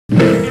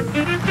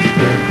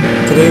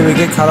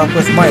get caught up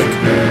with Mike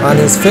on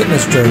his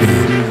fitness journey,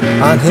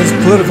 on his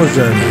political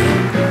journey,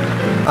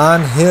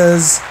 on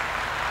his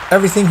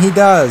everything he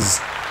does.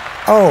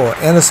 Oh,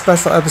 and a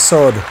special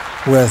episode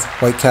with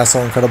White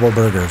Castle Incredible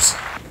Burgers.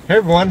 Hey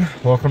everyone,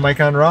 welcome to Mike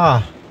on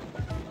Raw.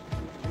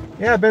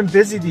 Yeah, I've been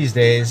busy these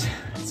days.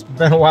 It's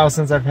been a while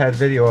since I've had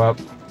video up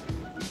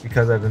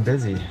because I've been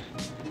busy.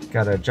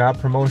 Got a job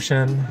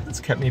promotion,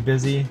 it's kept me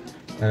busy,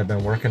 and I've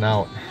been working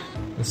out.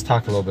 Let's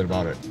talk a little bit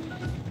about it.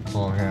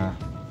 Oh yeah,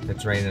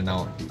 it's raining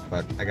out,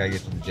 but I gotta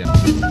get to the gym.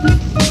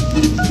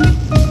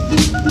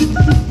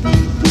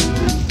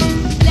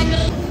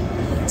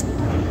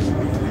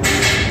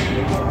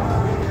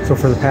 So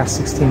for the past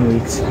 16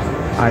 weeks,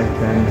 I've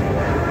been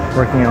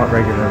working out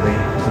regularly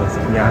with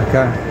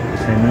Bianca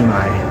and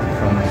Nimai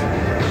from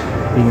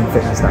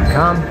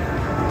veganfitness.com,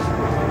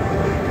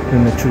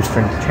 doing the True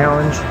Strength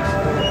Challenge.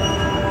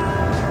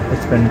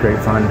 It's been great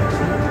fun.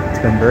 It's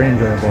been very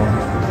enjoyable.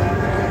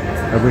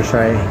 I wish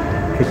I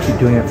could keep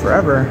doing it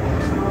forever.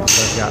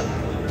 So I've got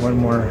one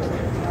more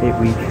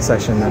 8-week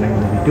session that I'm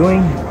going to be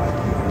doing.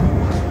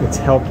 It's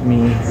helped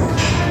me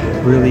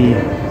really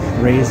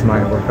raise my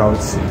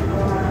workouts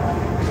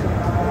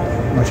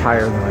much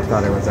higher than I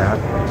thought I was at.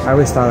 I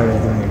always thought I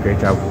was doing a great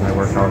job with my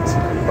workouts,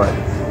 but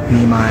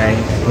Nimai,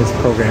 his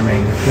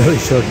programming really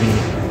showed me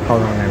how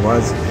wrong I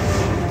was.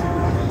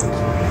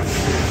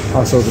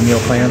 Also, the meal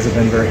plans have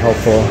been very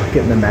helpful,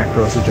 getting the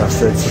macros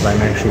adjusted so that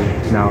I'm actually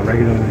now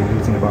regularly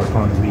losing about a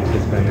pound a week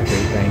has been a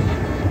great thing.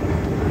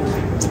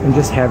 And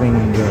just having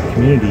the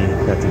community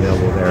that's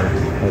available there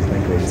has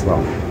been great as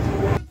well.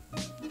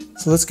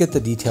 So let's get the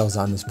details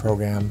on this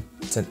program.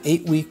 It's an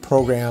 8-week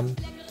program.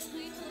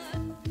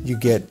 You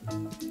get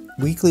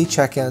weekly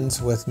check-ins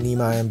with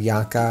Nimai and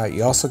Bianca.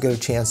 You also get a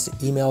chance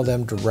to email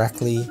them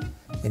directly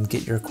and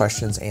get your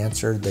questions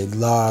answered. They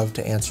love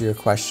to answer your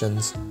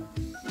questions.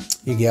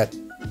 You get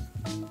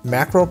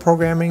macro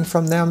programming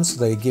from them, so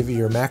they give you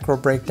your macro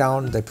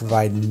breakdown. They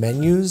provide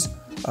menus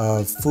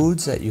of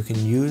foods that you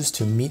can use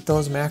to meet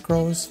those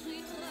macros.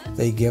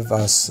 They give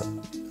us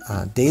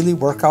daily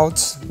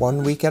workouts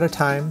 1 week at a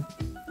time,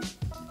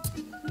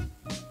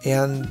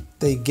 and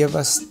they give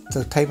us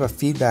the type of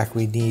feedback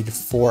we need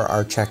for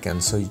our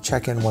check-in. So you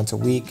check in once a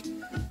week,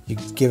 you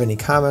give any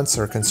comments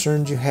or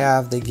concerns you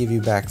have, they give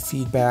you back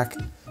feedback.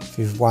 If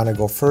you want to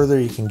go further,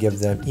 you can give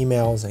them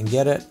emails and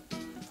get it.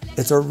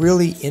 It's a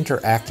really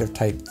interactive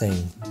type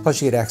thing. Plus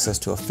you get access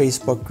to a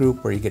Facebook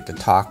group where you get to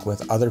talk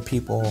with other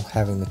people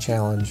having the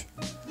challenge.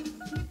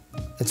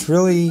 It's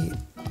really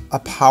a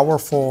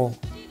powerful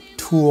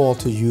tool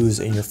to use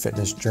in your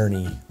fitness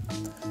journey.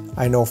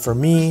 I know for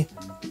me,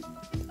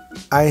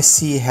 I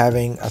see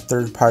having a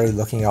third party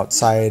looking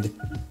outside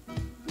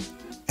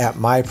at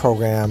my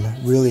program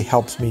really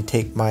helps me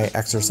take my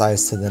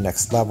exercise to the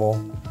next level.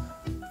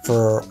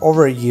 For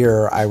over a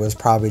year, I was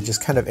probably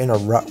just kind of in a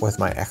rut with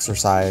my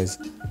exercise,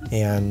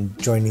 and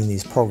joining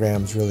these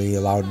programs really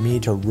allowed me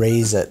to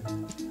raise it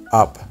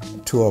up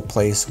to a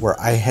place where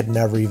I had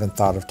never even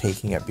thought of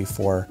taking it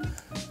before.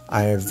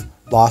 I've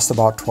lost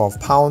about 12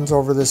 pounds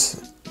over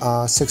this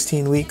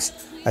 16 weeks.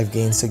 I've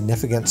gained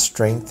significant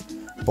strength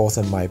both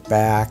in my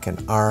back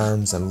and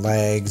arms and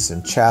legs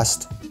and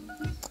chest.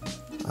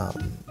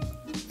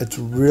 It's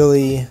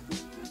really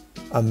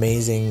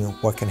amazing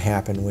what can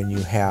happen when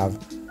you have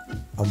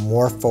a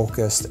more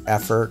focused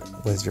effort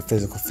with your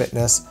physical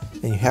fitness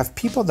and you have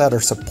people that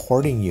are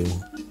supporting you.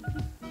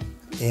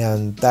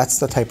 And that's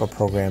the type of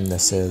program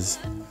this is.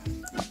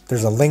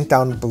 There's a link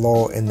down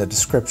below in the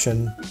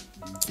description.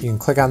 You can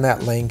click on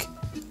that link.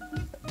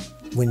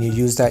 When you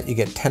use that, you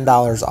get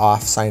 $10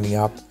 off signing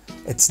up.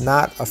 It's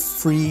not a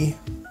free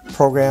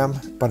program,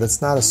 but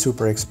it's not a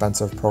super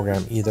expensive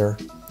program either.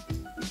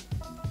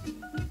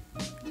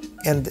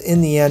 And in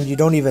the end, you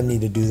don't even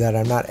need to do that.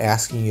 I'm not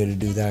asking you to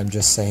do that. I'm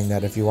just saying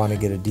that if you want to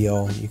get a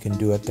deal, you can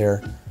do it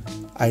there.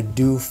 I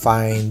do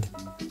find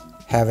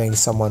having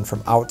someone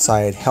from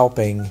outside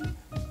helping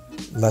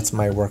lets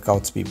my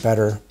workouts be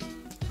better.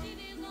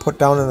 Put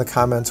down in the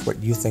comments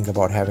what you think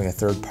about having a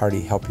third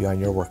party help you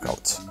on your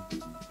workouts.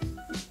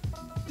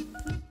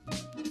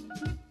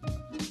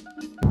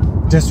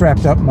 Just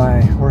wrapped up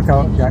my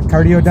workout, got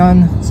cardio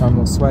done, so I'm a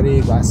little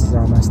sweaty, glasses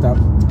are all messed up.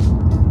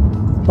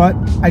 But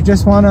I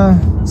just want to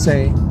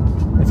say,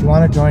 if you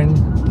want to join,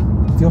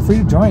 feel free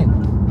to join.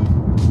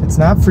 It's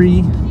not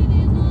free.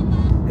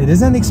 It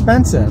isn't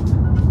expensive,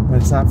 but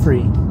it's not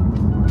free.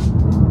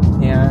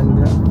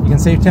 And you can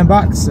save 10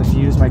 bucks if you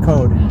use my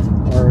code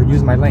or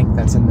use my link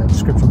that's in the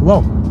description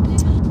below.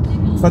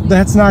 But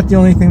that's not the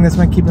only thing that's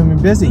been keeping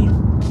me busy.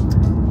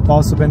 I've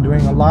also been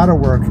doing a lot of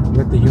work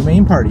with the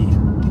Humane Party.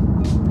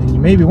 And you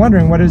may be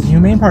wondering, what is the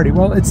Humane Party?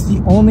 Well, it's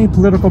the only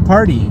political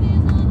party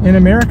in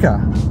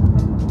America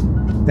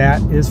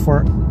that is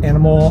for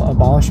animal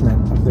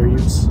abolishment of their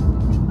use.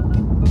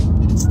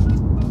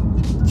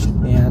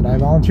 And I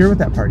volunteer with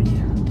that party.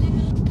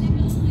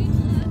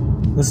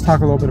 Let's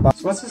talk a little bit about...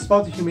 So what's this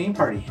about the Humane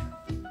Party?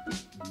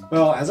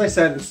 Well, as I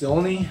said, it's the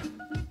only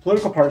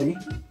political party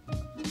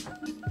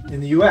in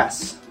the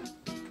US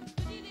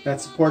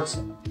that supports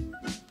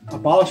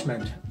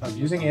abolishment of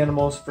using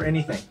animals for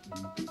anything.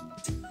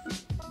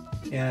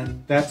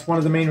 And that's one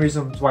of the main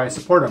reasons why I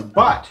support them.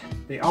 But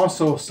they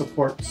also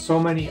support so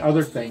many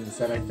other things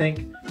that I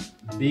think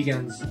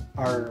vegans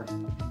are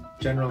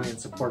generally in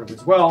support of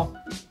as well.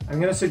 I'm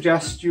going to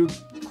suggest you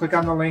click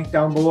on the link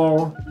down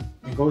below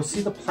and go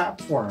see the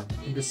platform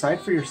and decide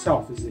for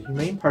yourself, is the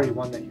Humane Party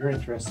one that you're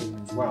interested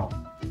in as well?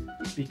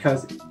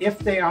 Because if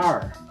they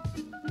are,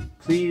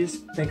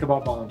 please think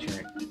about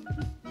volunteering.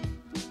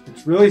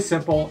 It's really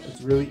simple,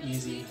 it's really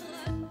easy.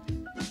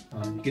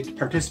 You get to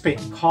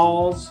participate in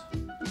calls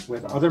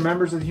with other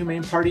members of the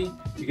Humane Party.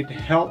 You get to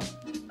help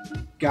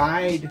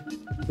guide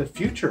the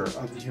future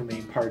of the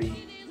Humane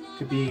Party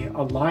to be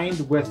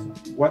aligned with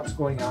what's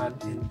going on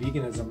in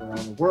veganism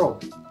around the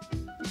world.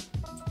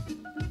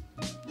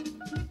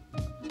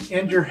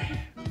 And you're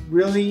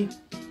really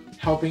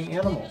helping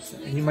animals.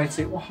 And you might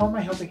say, well, how am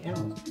I helping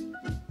animals?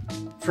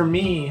 For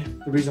me,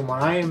 the reason why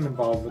I am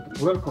involved with the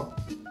political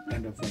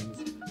end of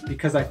things,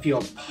 because I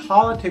feel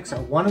politics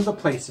are one of the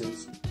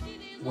places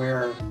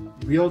where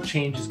real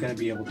change is going to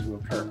be able to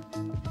occur.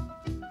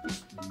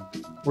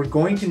 We're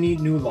going to need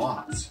new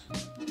laws.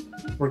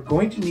 We're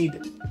going to need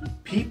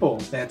people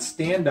that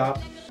stand up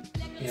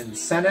in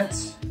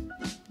senates,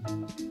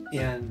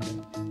 in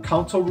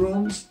council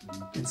rooms,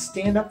 and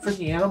stand up for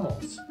the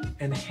animals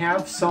and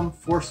have some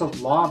force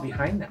of law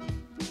behind them.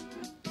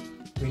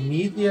 We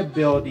need the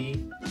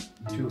ability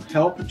to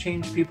help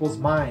change people's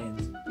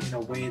minds in a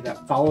way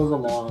that follows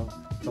along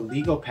the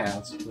legal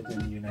paths within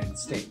the United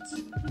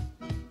States.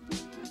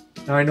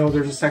 Now, I know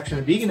there's a section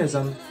of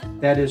veganism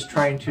that is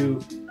trying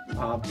to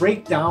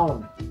break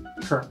down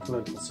current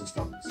political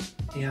systems,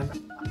 and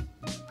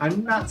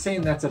I'm not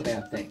saying that's a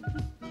bad thing.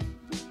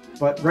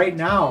 But right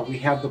now, we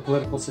have the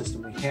political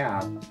system we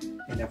have,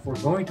 and if we're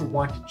going to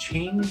want to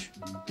change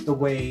the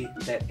way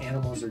that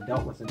animals are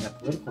dealt with in that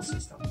political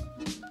system,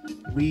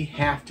 we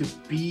have to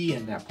be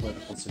in that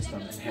political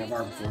system and have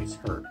our voice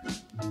heard.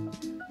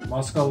 I'm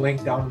also going to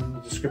link down in the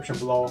description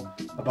below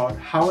about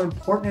how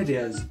important it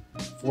is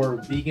for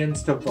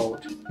vegans to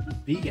vote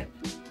vegan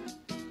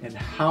and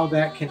how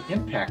that can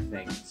impact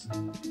things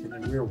in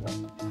the real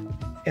world.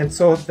 And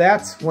so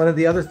that's one of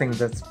the other things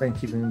that's been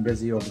keeping me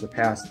busy over the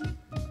past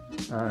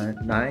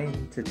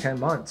 9 to 10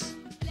 months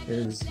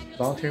is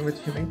volunteering with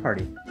the Humane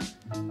Party.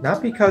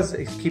 Not because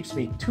it keeps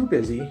me too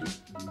busy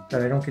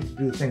that I don't get to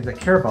do the things I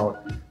care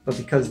about, but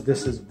because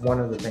this is one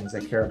of the things I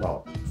care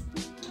about.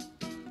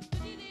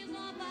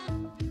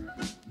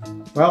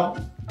 Well,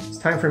 it's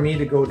time for me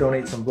to go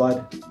donate some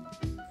blood.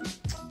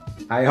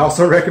 I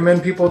also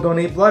recommend people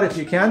donate blood if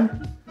you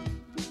can.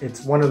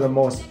 It's one of the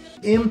most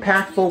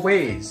impactful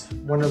ways,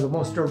 one of the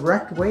most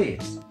direct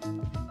ways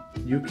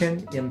you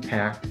can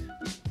impact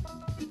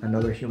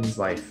another human's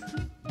life.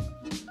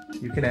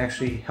 You can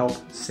actually help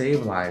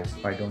save lives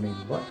by donating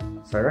blood.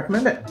 So I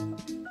recommend it.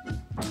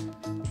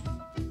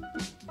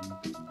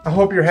 I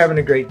hope you're having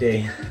a great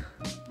day.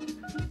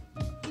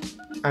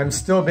 I'm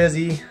still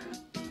busy,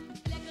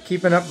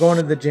 keeping up going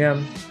to the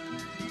gym,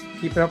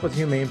 keeping up with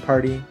Humane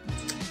Party.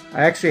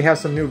 I actually have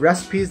some new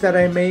recipes that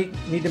I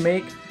need to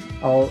make.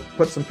 I'll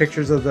put some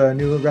pictures of the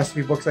new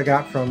recipe books I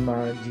got from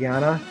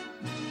Bianca.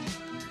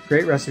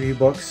 Great recipe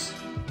books.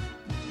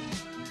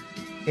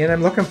 And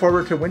I'm looking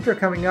forward to winter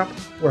coming up,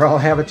 where I'll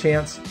have a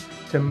chance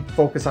to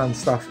focus on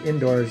stuff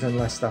indoors and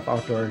less stuff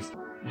outdoors.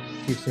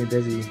 Keeps me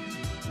busy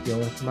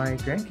dealing with my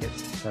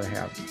grandkids that I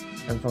have.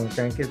 I'm fun with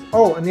grandkids.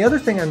 Oh, and the other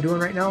thing I'm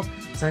doing right now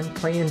is I'm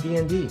playing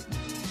D&D.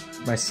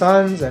 My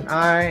sons and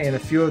I and a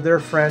few of their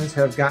friends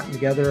have gotten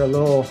together, a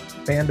little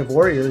band of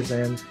warriors,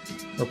 and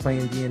we're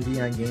playing D&D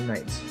on game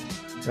nights.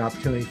 An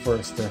opportunity for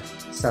us to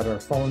set our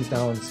phones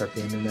down, set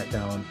the internet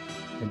down,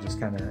 and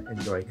just kind of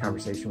enjoy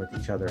conversation with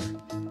each other,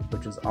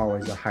 which is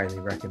always a highly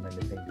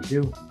recommended thing to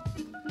do.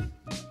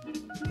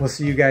 We'll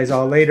see you guys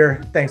all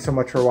later. Thanks so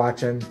much for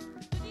watching.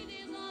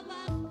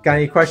 Got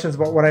any questions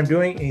about what I'm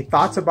doing? Any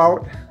thoughts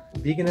about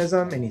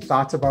veganism? Any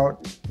thoughts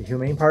about the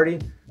Humane Party?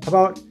 How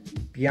about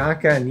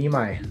Bianca and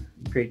Nimai?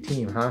 Great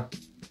team, huh?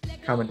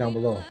 Comment down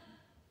below.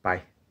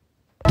 Bye.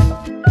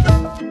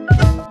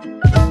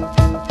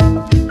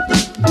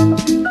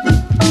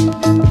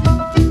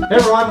 Hey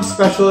everyone,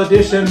 special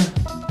edition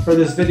for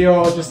this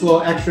video, just a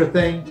little extra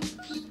thing.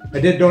 I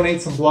did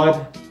donate some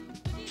blood,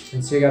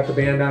 and so you got the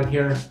band on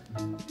here.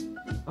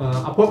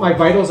 I'll put my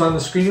vitals on the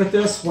screen with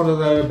this. One of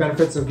the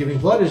benefits of giving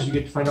blood is you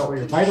get to find out what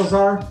your vitals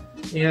are,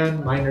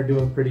 and mine are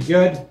doing pretty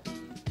good.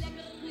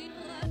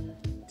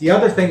 The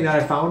other thing that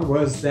I found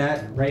was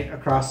that right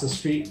across the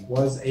street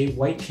was a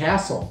White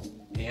Castle,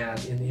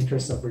 and in the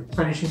interest of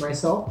replenishing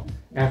myself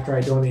after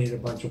I donated a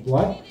bunch of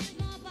blood,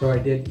 so I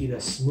did eat a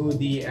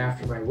smoothie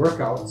after my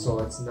workout, so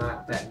it's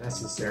not that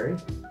necessary.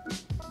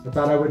 I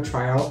thought I would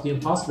try out the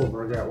Impossible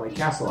Burger at White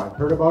Castle. I've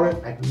heard about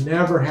it. I've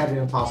never had an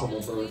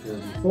Impossible Burger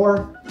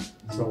before,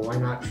 so why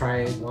not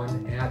try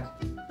one at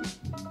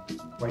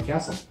White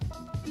Castle?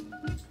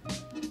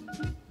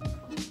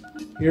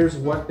 Here's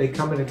what they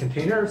come in a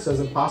container. It says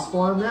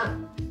Impossible on that.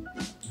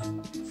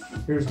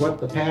 Here's what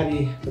the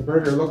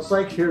burger looks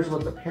like. Here's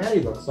what the patty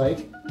looks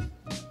like.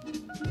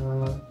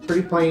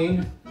 pretty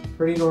plain,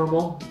 pretty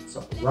normal. It's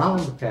a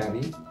round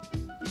patty.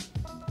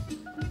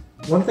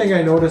 One thing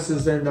I notice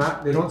is they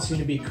don't seem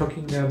to be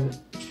cooking them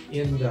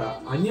in the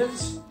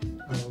onions,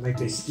 like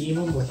they steam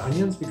them with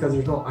onions, because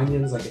there's no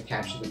onions like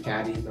attached to the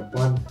patty. The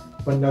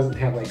bun doesn't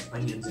have like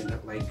onions in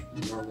it like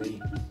you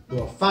normally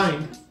will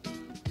find.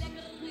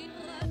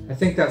 I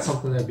think that's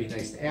something that'd be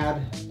nice to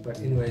add, but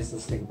anyways,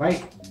 let's take a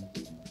bite.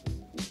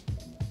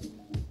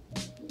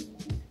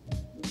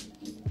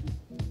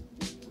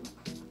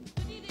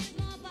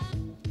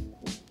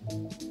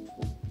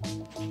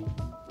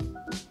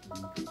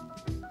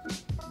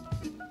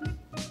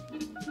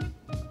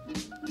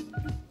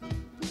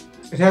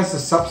 It has the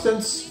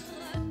substance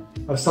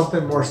of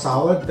something more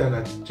solid than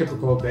a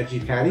typical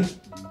veggie patty.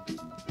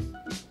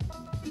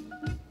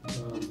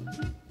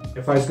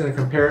 If I was going to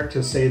compare it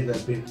to, say, the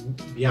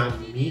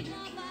Beyond Meat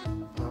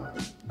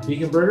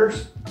vegan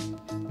burgers,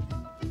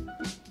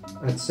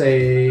 I'd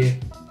say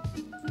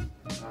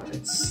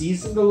it's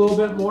seasoned a little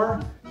bit more.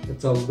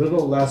 It's a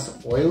little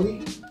less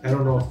oily. I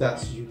don't know if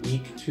that's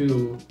unique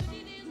to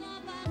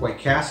White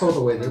Castle,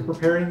 the way they're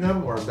preparing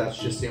them, or if that's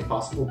just the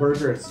Impossible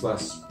Burger. It's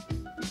less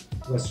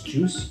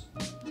juice,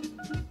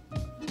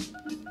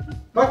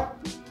 but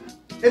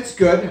it's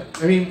good.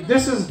 I mean,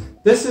 this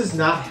is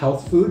not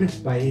health food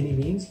by any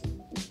means.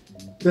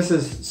 This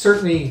is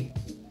certainly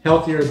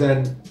healthier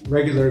than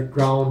regular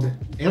ground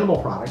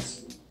animal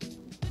products,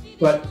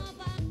 but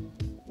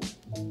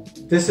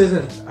this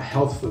isn't a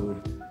health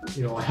food.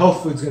 You know, a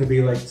health food's going to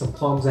be like some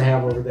plums I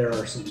have over there,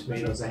 or some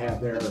tomatoes I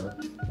have there,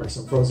 or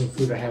some frozen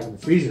food I have in the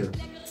freezer.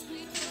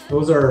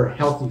 Those are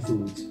healthy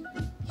foods,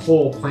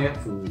 whole plant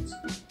foods.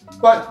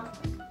 But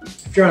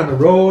if you're on the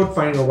road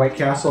finding a White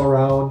Castle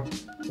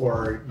around,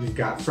 or you've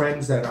got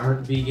friends that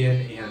aren't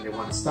vegan and they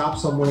want to stop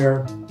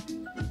somewhere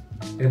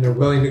and they're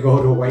willing to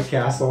go to a White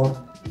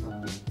Castle,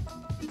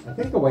 I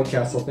think the White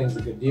Castle thing's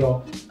a good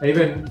deal. I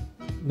even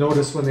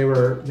noticed when they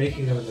were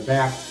making them in the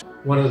back,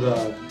 one of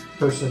the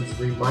persons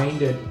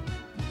reminded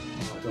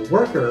the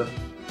worker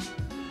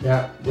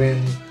that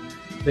when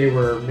they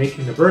were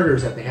making the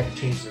burgers that they had to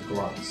change their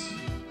gloves,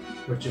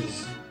 which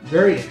is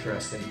very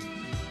interesting.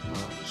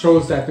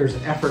 Shows that there's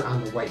an effort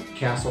on the White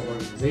Castle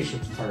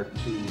organization's part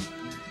to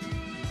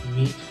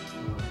meet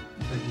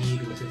a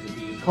need within the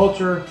vegan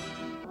culture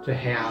to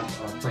have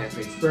a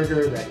plant-based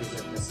burger that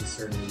isn't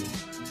necessarily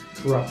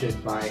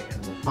corrupted by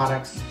animal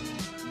products.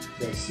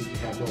 They seem to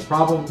have no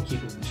problem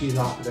keeping the cheese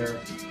off of there.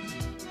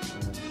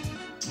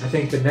 I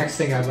think the next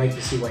thing I'd like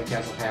to see White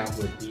Castle have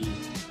would be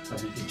a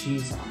vegan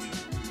cheese option,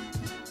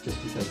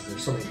 just because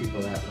there's so many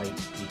people that like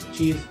vegan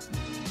cheese.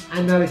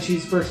 I'm not a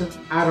cheese person.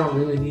 I don't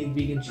really need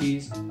vegan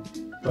cheese,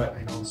 but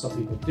I know some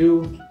people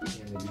do, and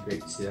it'd be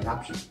great to see that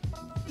option.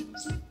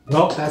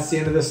 Well, that's the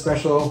end of this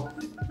special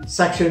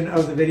section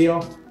of the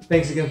video.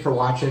 Thanks again for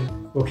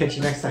watching. We'll catch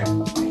you next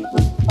time. Bye.